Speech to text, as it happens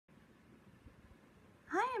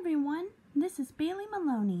everyone, this is Bailey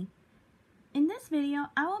Maloney. In this video,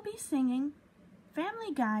 I will be singing the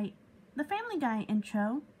Family Guy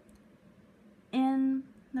intro in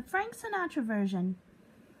the Frank Sinatra version.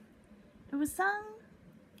 It was sung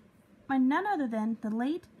by none other than the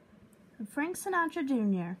late Frank Sinatra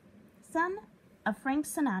Jr., son of Frank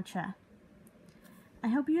Sinatra. I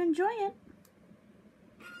hope you enjoy it.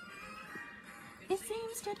 It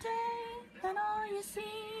seems today that all you see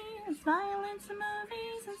is violence in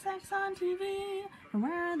movies and sex on TV. And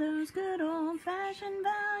where are those good old-fashioned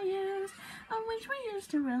values on which we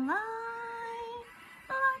used to rely?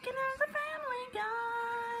 Lucky there's a Family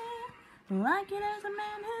Guy. Lucky there's a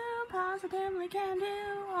man who positively can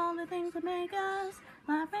do all the things that make us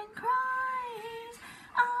laugh and cry. He's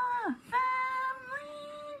a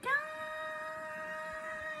Family Guy.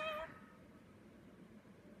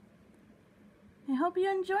 I hope you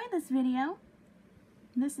enjoy this video.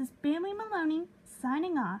 This is Bailey Maloney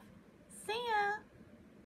signing off.